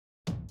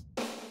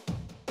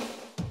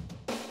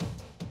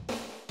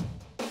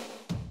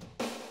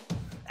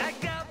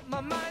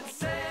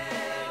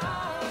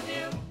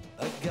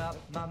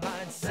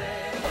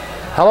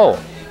Hello,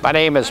 my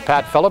name is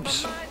Pat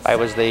Phillips. I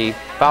was the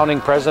founding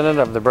president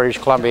of the British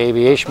Columbia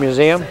Aviation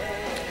Museum,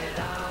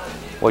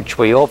 which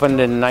we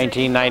opened in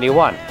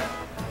 1991.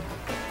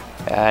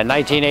 In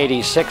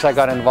 1986, I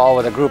got involved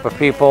with a group of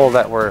people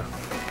that were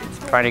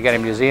trying to get a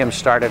museum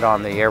started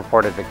on the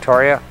airport at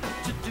Victoria.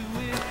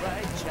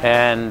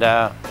 And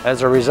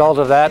as a result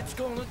of that,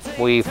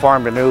 we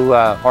formed a new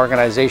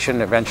organization,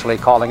 eventually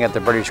calling it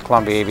the British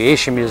Columbia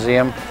Aviation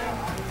Museum.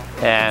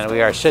 And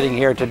we are sitting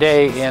here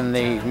today in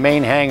the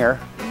main hangar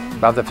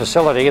of the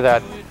facility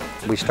that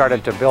we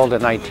started to build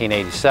in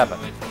 1987.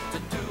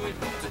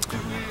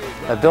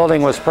 The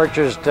building was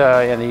purchased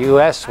in the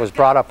U.S., was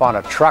brought up on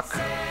a truck.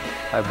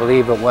 I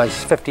believe it was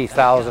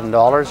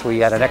 $50,000. We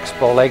had an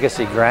Expo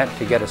Legacy grant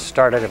to get us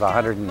started of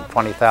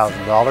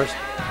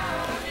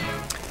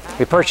 $120,000.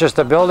 We purchased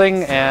the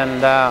building,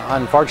 and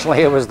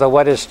unfortunately it was the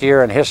wettest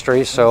year in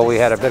history, so we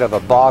had a bit of a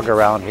bog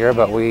around here,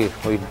 but we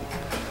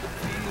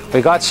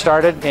got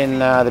started in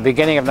the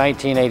beginning of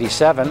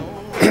 1987,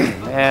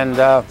 and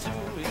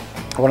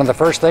one of the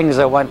first things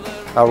that went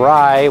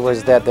awry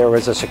was that there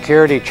was a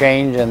security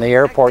change in the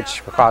airports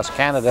across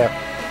Canada.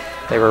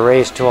 They were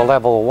raised to a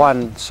level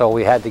 1, so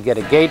we had to get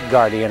a gate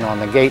guardian on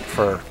the gate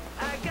for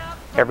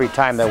every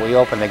time that we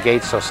opened the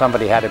gate, so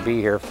somebody had to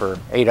be here for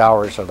 8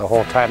 hours or the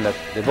whole time that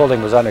the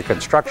building was under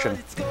construction.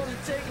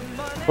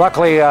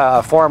 Luckily,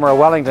 a former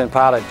Wellington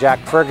pilot,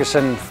 Jack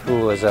Ferguson,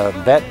 who was a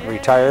vet,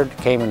 retired,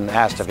 came and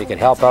asked if he could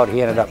help out.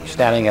 He ended up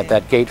standing at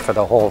that gate for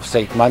the whole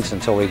 8 months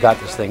until we got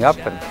this thing up.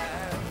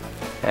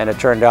 And it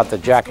turned out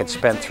that Jack had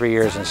spent 3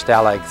 years in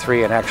Stalag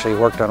 3 and actually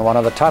worked on one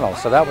of the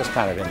tunnels, so that was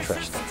kind of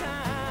interesting.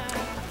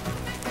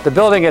 The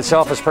building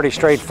itself is pretty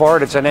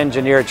straightforward. It's an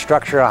engineered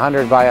structure,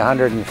 100 by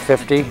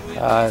 150,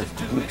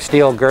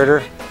 steel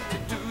girder.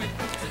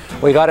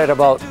 We got it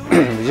about,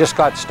 we just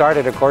got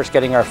started, of course,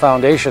 getting our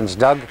foundations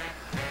dug,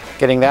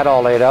 getting that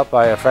all laid up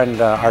by a friend,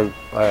 our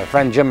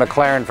friend Jim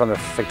McLaren from the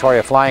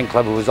Victoria Flying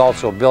Club, who was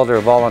also a builder,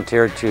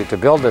 volunteered to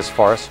build this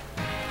for us.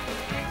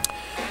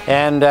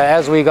 And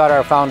as we got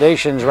our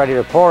foundations ready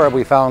to pour,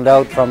 we found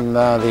out from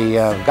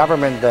the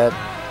government that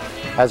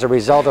as a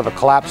result of a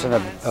collapse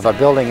of a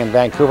building in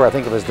Vancouver, I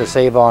think it was the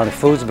Save-On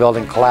Foods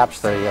building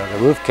collapsed, the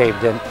roof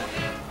caved in.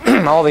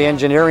 All the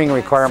engineering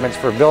requirements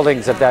for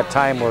buildings at that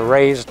time were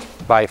raised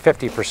by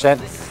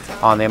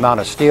 50% on the amount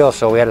of steel,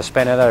 so we had to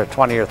spend another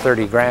 20 or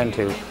 30 grand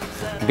to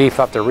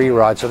beef up the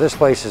re-rod. So this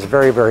place is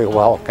very, very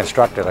well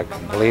constructed,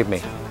 believe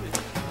me.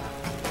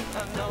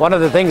 One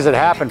of the things that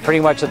happened pretty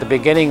much at the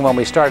beginning when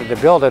we started to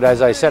build it,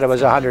 as I said, it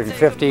was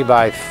 150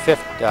 by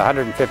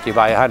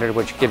 100,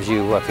 which gives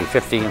you roughly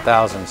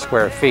 15,000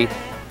 square feet.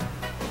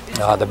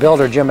 The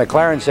builder, Jim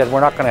McLaren, said we're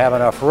not going to have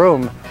enough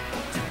room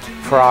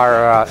for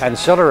our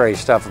ancillary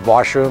stuff,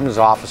 washrooms,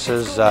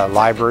 offices,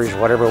 libraries,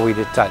 whatever we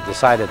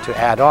decided to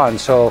add on.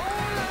 So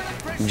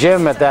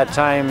Jim at that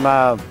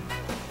time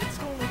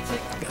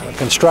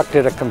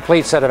constructed a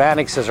complete set of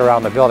annexes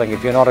around the building.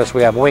 If you notice,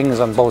 we have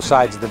wings on both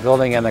sides of the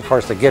building, and of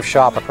course the gift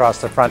shop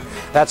across the front.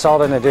 That's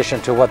all in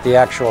addition to what the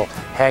actual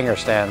hangar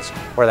stands,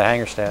 where the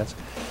hangar stands.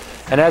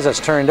 And as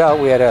it's turned out,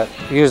 we had to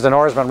use the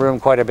Norseman room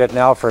quite a bit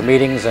now for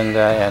meetings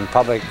and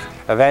public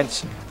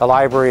events. The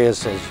library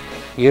is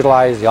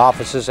utilized, the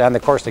offices, and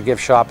of course the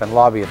gift shop and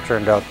lobby have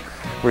turned out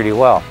really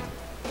well.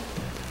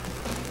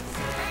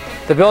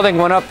 The building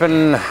went up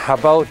in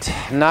about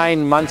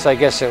 9 months. I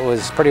guess it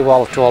was pretty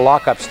well to a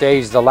lock-up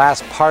stage. The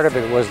last part of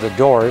it was the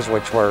doors,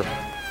 which were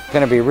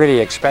going to be really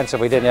expensive.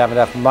 We didn't have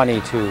enough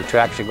money to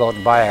actually go out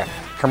and buy a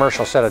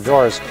commercial set of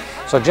doors.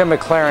 So Jim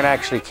McLaren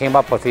actually came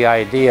up with the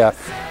idea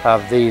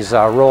of these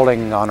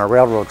rolling on a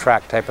railroad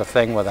track type of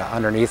thing with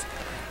underneath.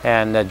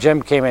 And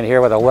Jim came in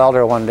here with a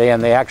welder one day,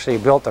 and they actually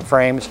built the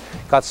frames,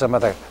 got some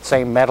of the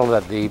same metal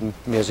that the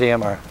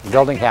museum or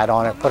building had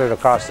on it, put it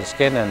across the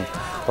skin, and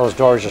those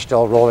doors are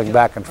still rolling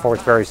back and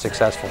forth, very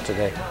successful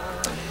today.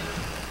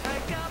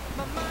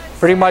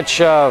 Pretty much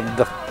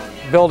the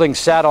building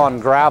sat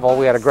on gravel.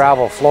 We had a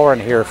gravel floor in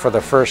here for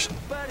the first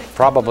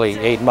probably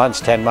 8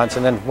 months, 10 months,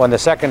 and then when the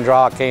second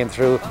draw came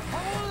through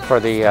for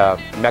the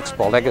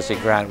Expo Legacy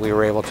grant, we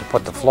were able to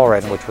put the floor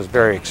in, which was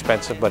very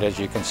expensive, but as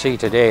you can see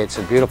today, it's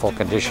in beautiful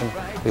condition.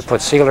 We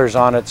put sealers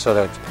on it so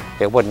that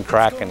it wouldn't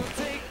crack, and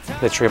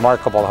it's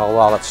remarkable how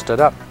well it stood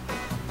up.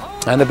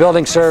 And the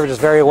building served us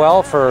very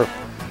well for,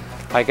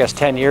 I guess,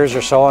 10 years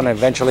or so, and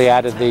eventually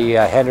added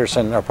the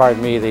Henderson, or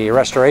pardon me, the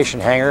restoration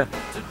hangar,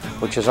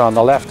 which is on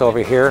the left over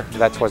here.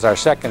 That was our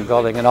second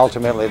building, and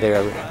ultimately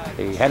the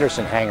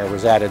Henderson hangar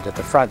was added at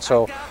the front.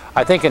 So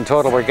I think in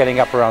total we're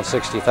getting up around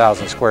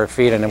 60,000 square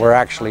feet, and we're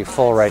actually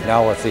full right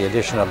now with the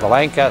addition of the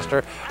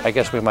Lancaster. I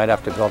guess we might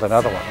have to build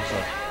another one. So.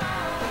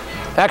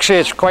 Actually,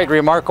 it's quite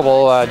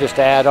remarkable, just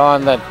to add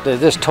on, that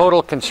this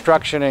total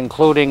construction,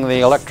 including the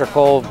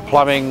electrical,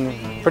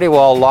 plumbing, pretty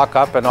well lock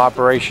up and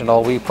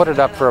operational. We put it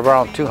up for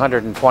around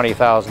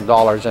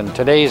 $220,000, and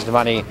today's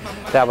money,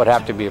 that would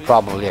have to be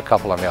probably a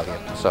couple of million.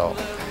 So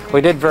we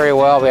did very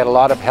well. We had a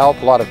lot of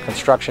help, a lot of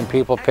construction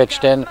people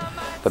pitched in.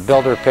 The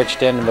builder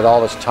pitched in with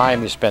all his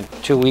time. He spent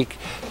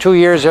 2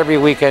 years every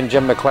weekend.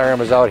 Jim McLaren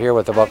was out here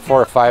with about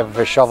 4 or 5 of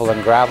his shovel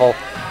and gravel.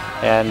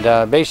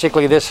 And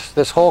basically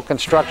this whole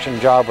construction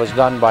job was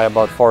done by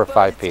about 4 or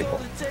 5 people.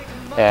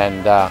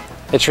 And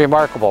it's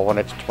remarkable when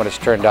it's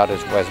turned out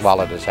as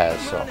well as it has.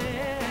 So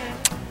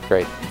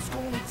great.